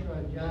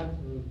Bushrod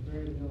Johnson was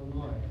buried in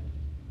Illinois.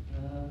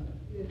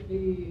 If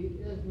he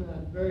is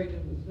not buried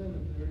in the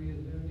cemetery,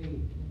 is there any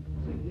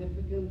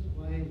significance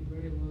why he's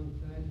buried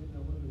alongside him? I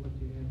wonder what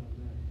you have on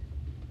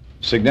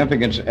that.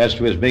 Significance as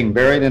to his being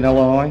buried in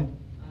Illinois?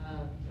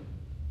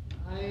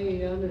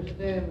 I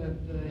understand that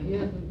he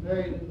isn't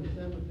buried in the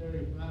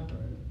cemetery proper,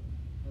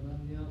 but on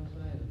the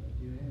outside of it.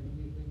 Do you have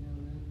anything on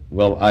that?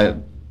 Well,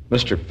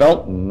 Mr.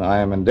 Felton, I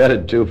am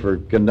indebted to for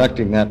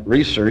conducting that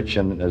research,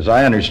 and as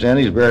I understand,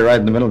 he's buried right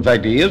in the middle. In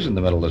fact, he is in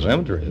the middle of the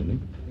cemetery, isn't he?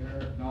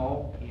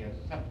 No, he is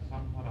set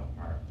somewhat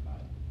apart,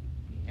 but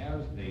he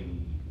has the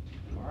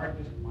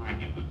largest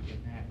monument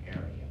in that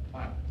area.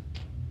 But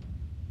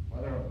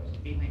whether it was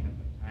feeling at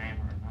the time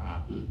or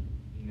not,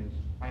 he is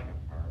quite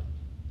apart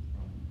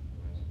from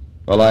the rest.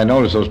 Well, I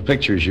noticed those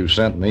pictures you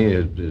sent me.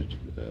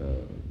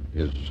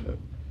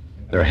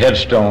 There are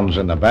headstones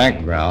in the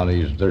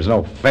background. There's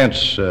no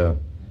fence.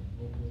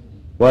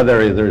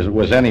 Whether there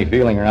was any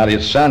feeling or not,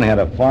 his son had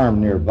a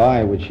farm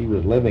nearby which he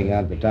was living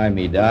at the time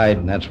he died,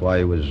 and that's why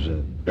he was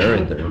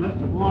buried there.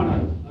 Mr.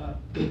 Warner,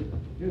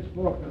 you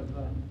spoke of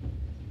some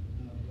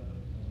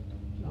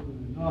of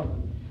the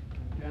northern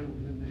generals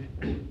in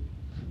the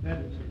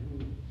Confederacy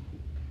who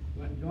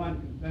went joined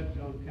the Confederacy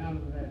on account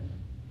of their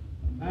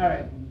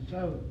marriage in the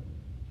South.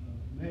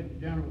 Major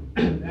General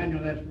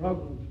Daniel S.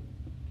 Ruggles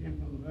came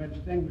from a very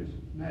distinguished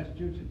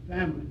Massachusetts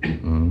family.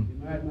 Mm-hmm. He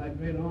married my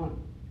great aunt.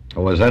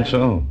 Oh, was that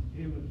so?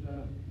 He was,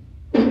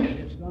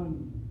 his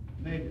son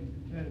made the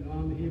Confederate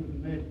Army. He was a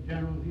major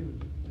general. He was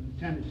in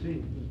Tennessee. He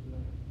was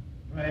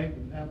Bragg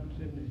and Albert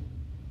Sidney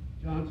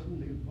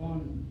Johnson. He was born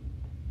and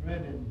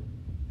bred in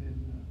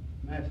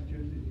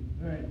Massachusetts. He was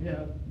buried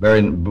here.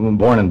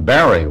 Born in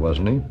Barry,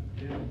 wasn't he?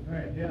 He was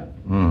buried here.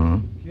 Mm-hmm.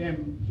 He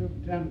became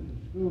superintendent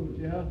of schools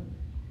here.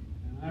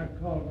 And I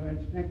recall very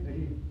distinctly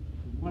he was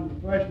one of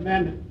the first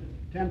men that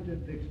attempted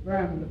the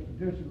experiment of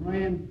producing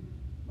rain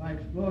by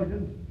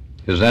explosion.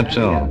 Is that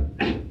so?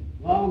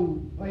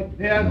 Long white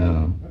beard,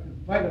 Yeah.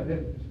 in spite of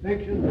his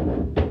distinction,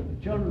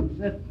 the children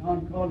sit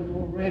on called him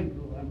Old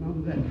Rainbow. I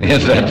remember that.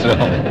 Is that so?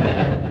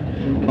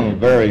 Oh,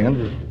 very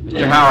interesting.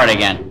 Mr. Howard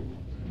again.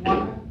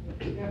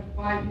 After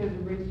 5 years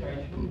of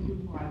research, who did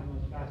you find the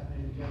most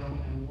fascinating general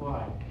and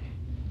why?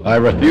 I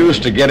refuse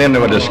to get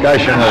into a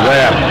discussion of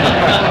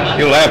that.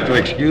 You'll have to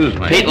excuse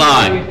me. Pete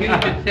Long.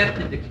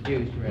 Accepted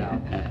excuse, Ralph.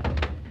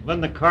 In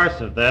the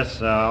course of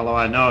this, although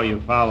I know you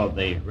followed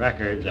the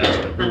records as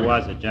to who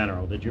was a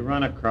general, did you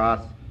run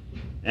across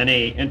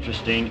any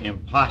interesting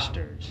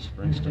imposters,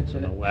 for instance,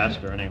 in the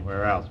West or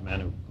anywhere else, men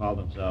who called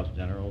themselves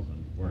generals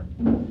and weren't?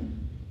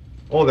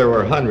 Oh, there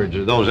were hundreds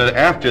of those.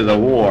 After the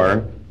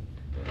war,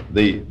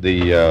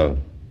 the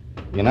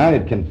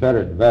United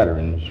Confederate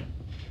Veterans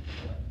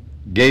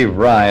gave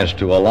rise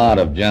to a lot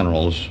of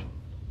generals,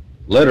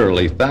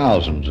 literally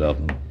thousands of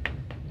them,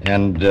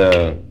 and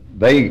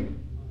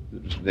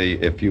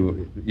if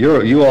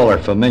you all are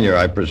familiar,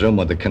 I presume,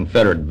 with the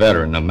Confederate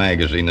Veteran, a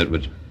magazine that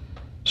was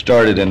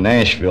started in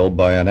Nashville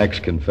by an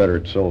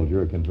ex-Confederate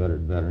soldier, a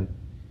Confederate veteran,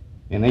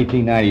 in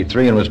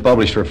 1893 and was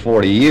published for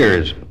 40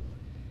 years.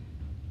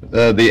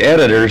 The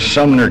editor,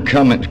 Sumner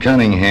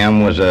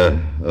Cunningham, was a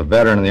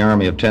veteran in the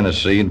Army of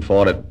Tennessee and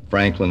fought at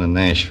Franklin and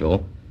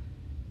Nashville.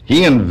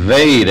 he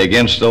inveighed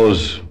against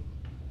those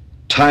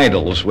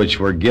titles which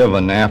were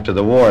given after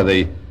the war.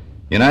 The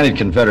United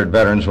Confederate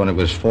Veterans, when it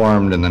was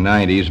formed in the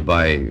 90s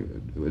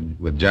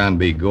with John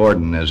B.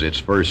 Gordon as its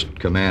first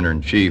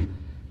commander-in-chief,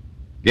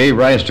 gave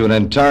rise to an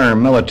entire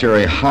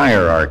military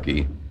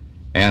hierarchy,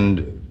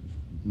 and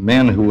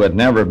men who had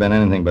never been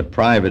anything but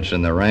privates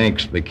in the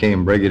ranks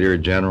became brigadier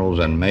generals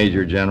and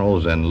major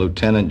generals and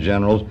lieutenant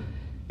generals,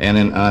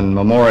 and on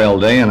Memorial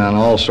Day and on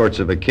all sorts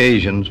of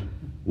occasions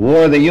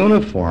wore the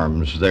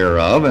uniforms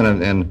thereof,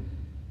 and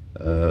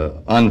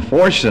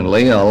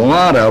unfortunately a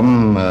lot of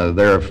them,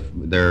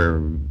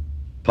 their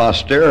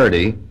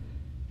posterity,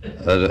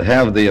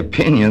 have the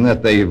opinion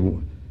that they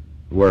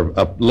were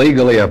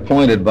legally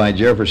appointed by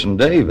Jefferson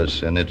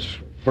Davis, and it's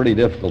a pretty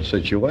difficult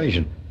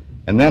situation.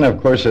 And then,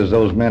 of course, as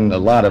those men, a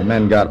lot of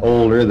men got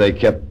older, they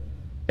kept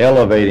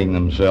elevating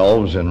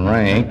themselves in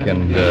rank,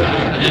 and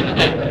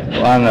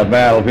on the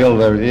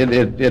battlefield,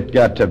 it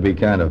got to be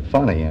kind of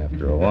funny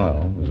after a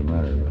while, as a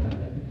matter of fact.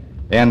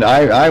 And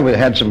I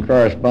had some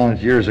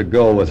correspondence years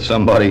ago with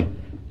somebody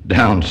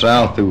down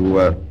south who,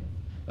 a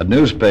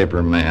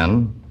newspaper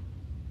man,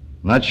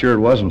 not sure it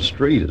wasn't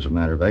Street, as a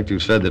matter of fact, who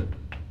said that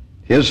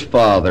his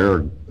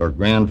father or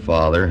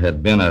grandfather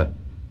had been a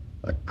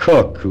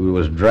cook who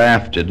was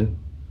drafted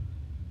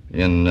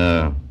in,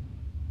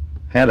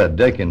 had a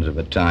Dickens of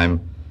a time,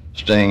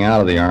 staying out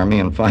of the Army,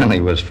 and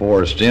finally was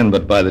forced in,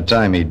 but by the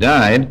time he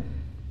died,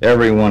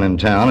 everyone in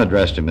town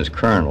addressed him as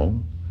Colonel,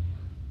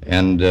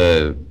 and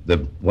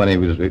when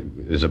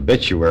his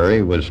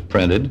obituary was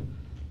printed,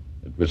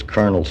 it was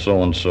Colonel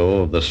so-and-so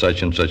of the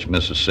such-and-such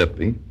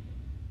Mississippi,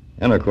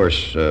 and of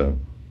course,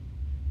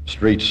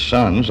 Street's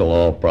sons will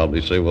all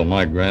probably say, well,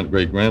 my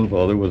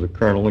great-grandfather was a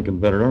colonel in the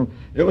Confederate Army.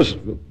 It was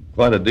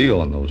quite a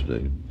deal in those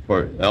days,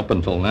 up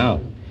until now.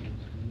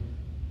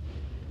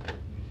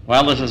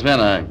 Well, this has been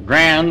a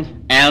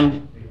grand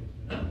and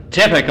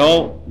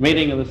typical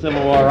meeting of the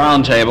Civil War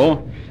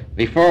Roundtable.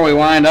 Before we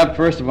wind up,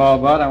 first of all,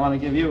 Bud, I want to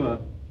give you a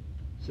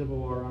Civil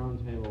War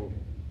Roundtable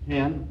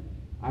pin.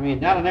 I mean,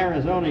 down in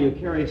Arizona, you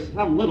carry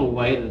some little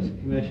weight as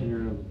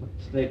Commissioner of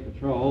State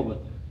Patrol,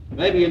 but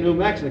maybe in New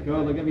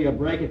Mexico, they'll give you a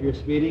break if you're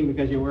speeding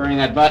because you're wearing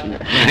that button.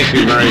 Thank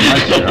you very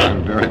much, sir.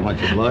 I'm very much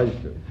obliged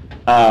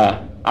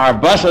to. Our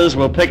buses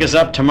will pick us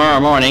up tomorrow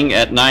morning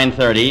at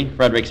 9:30,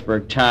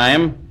 Fredericksburg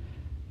time.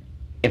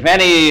 If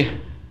any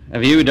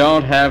of you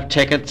don't have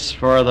tickets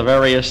for the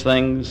various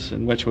things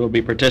in which we'll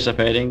be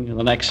participating in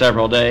the next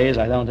several days,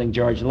 I don't think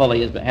George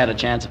Lilly has had a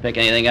chance to pick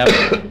anything up.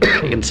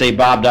 You can see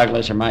Bob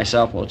Douglas or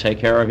myself will take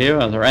care of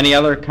you. Are there any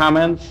other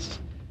comments?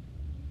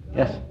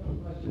 Yes.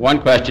 One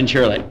question,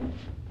 Shirley.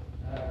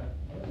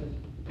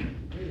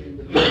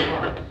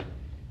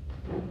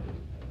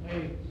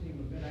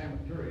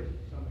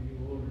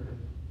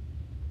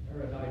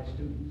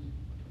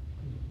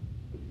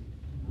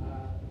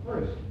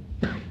 First,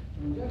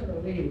 when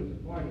General Lee was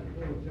appointed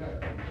full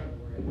general in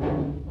February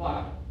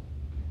 1905,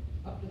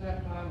 up to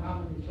that time, how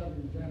many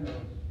Southern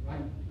generals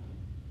ranked?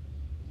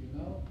 Do you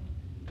know?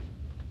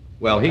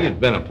 Well, he had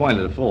been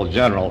appointed a full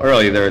general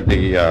early there.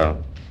 The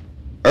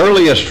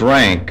earliest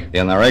rank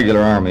in the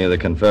regular army of the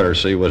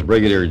Confederacy was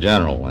brigadier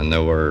general, and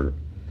there were,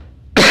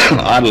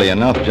 oddly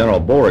enough, General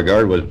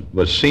Beauregard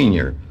was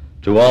senior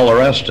to all the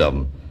rest of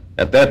them.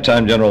 At that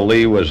time, General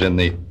Lee was in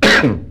the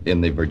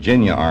in the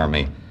Virginia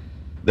Army.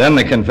 Then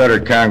the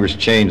Confederate Congress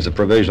changed, the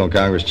Provisional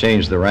Congress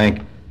changed the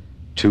rank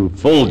to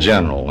full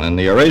general, and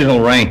the original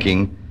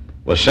ranking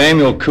was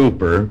Samuel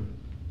Cooper,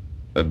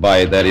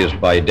 by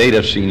date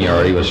of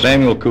seniority, was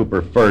Samuel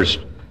Cooper first,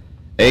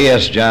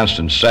 A.S.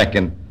 Johnston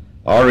second,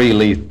 R.E.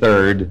 Lee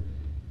third,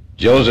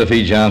 Joseph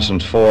E. Johnston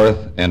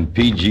fourth, and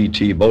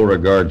P.G.T.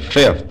 Beauregard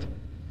fifth.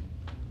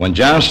 When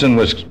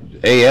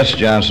A.S.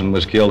 Johnston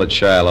was killed at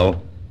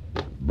Shiloh,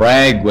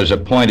 Bragg was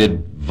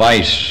appointed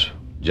Vice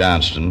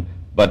Johnston,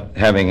 but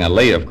having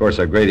of course,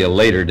 a great deal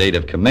later date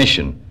of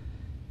commission.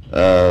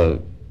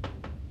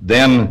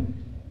 Then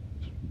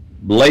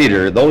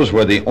later, those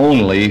were the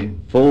only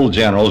full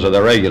generals of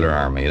the regular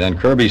army. Then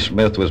Kirby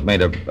Smith was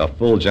made a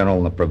full general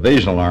in the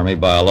Provisional Army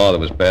by a law that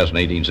was passed in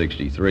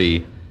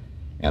 1863,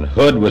 and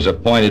Hood was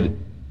appointed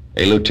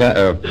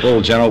a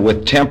full general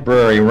with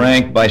temporary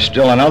rank by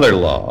still another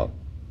law.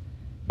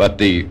 But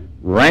the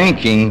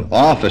ranking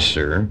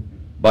officer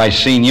by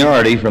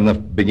seniority from the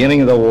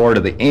beginning of the war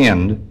to the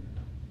end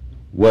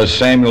was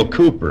Samuel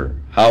Cooper.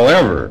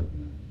 However,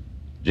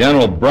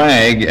 General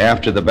Bragg,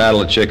 after the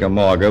Battle of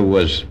Chickamauga,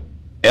 was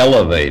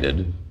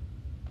elevated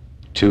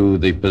to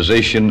the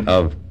position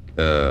of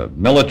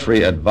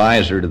military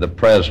advisor to the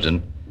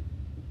president,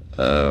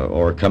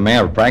 or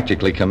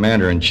practically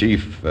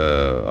commander-in-chief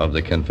of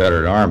the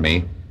Confederate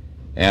Army,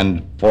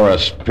 and for a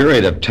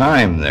period of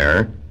time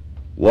there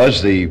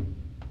was the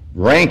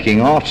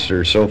ranking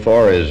officer so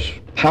far as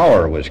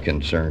power was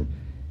concerned.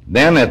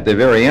 Then at the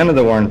very end of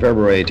the war in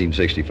February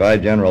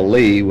 1865, General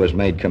Lee was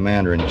made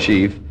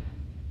commander-in-chief,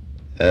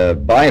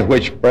 by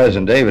which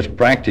President Davis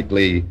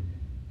practically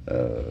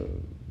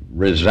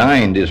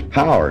resigned his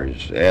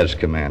powers as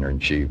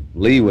commander-in-chief.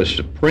 Lee was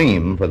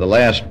supreme for the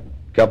last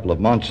couple of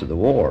months of the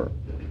war.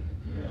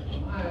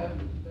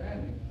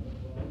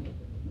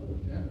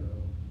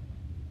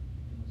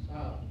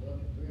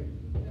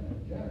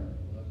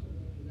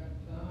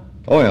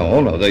 Oh, yeah, oh,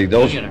 no,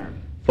 those Union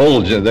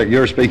Army.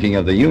 you're speaking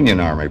of the Union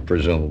Army,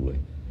 presumably.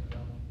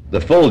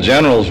 The full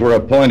generals were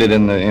appointed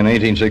in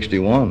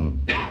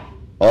 1861,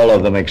 all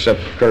of them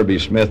except Kirby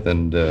Smith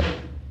and Hood.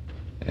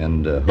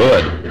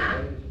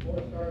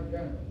 Four-star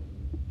generals.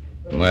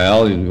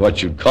 Well,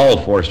 what you'd call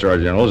four-star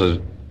generals is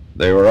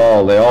they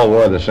all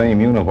wore the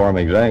same uniform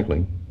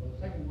exactly. Well,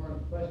 the second part of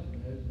the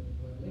question is,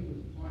 when Lee was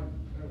appointed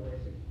in February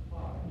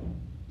 65,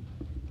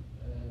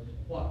 as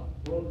what,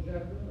 full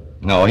general?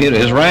 No,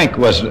 his rank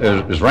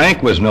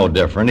was no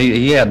different.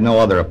 He had no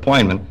other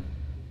appointment.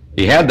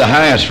 He had the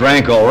highest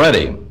rank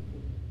already.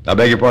 I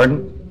beg your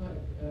pardon?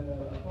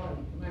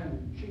 Appointed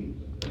commander-in-chief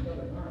of the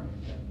Southern Army.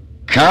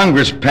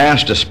 Congress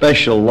passed a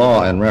special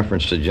law in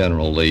reference to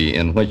General Lee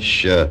in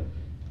which,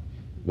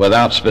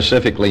 without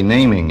specifically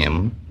naming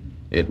him,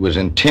 it was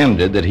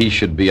intended that he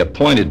should be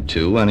appointed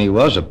to, and he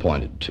was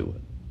appointed to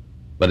it.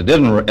 But it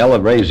didn't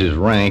raise his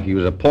rank. He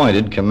was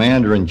appointed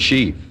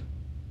commander-in-chief,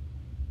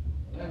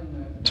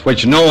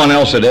 which no one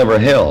else had ever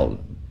held.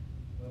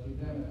 Was he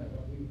then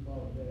what we would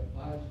call today a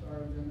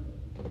five-star general?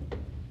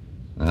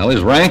 Well,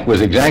 his rank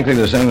was exactly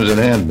the same as it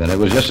had been. It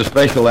was just a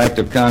special act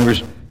of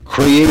Congress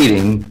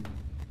creating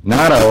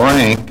not a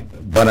rank,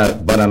 but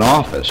an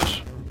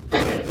office.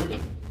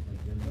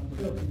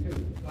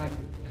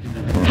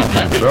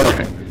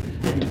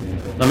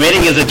 The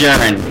meeting is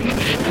adjourned.